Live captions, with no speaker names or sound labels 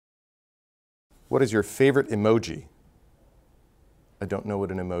What is your favorite emoji? I don't know what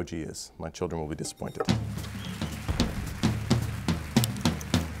an emoji is. My children will be disappointed.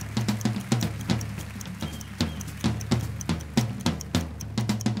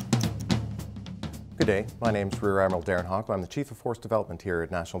 Good day, my name is Rear Admiral Darren Hawco. I'm the Chief of Force Development here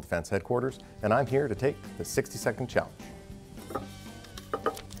at National Defence Headquarters, and I'm here to take the 60-second challenge.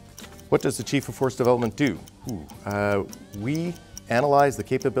 What does the Chief of Force Development do? We analyze the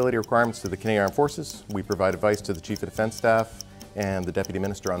capability requirements to the Canadian Armed Forces. We provide advice to the Chief of Defence Staff and the Deputy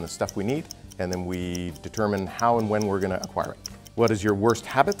Minister on the stuff we need, and then we determine how and when we're going to acquire it. What is your worst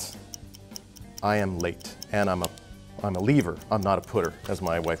habit? I am late, and I'm a leaver, I'm not a putter, as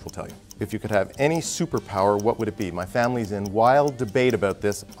my wife will tell you. If you could have any superpower, what would it be? My family's in wild debate about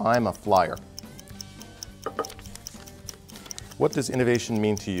this. I'm a flyer. What does innovation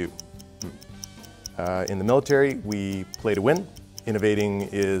mean to you? In the military, we play to win. Innovating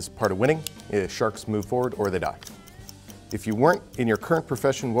is part of winning. Sharks move forward or they die. If you weren't in your current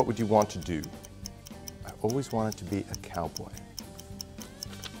profession, what would you want to do? I always wanted to be a cowboy.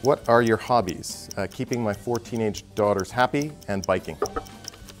 What are your hobbies? Keeping my 4 teenage daughters happy and biking.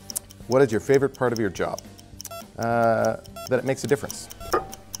 What is your favorite part of your job? That it makes a difference.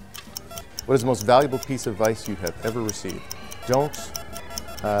 What is the most valuable piece of advice you have ever received? Don't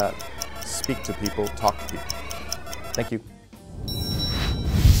speak to people, talk to people. Thank you.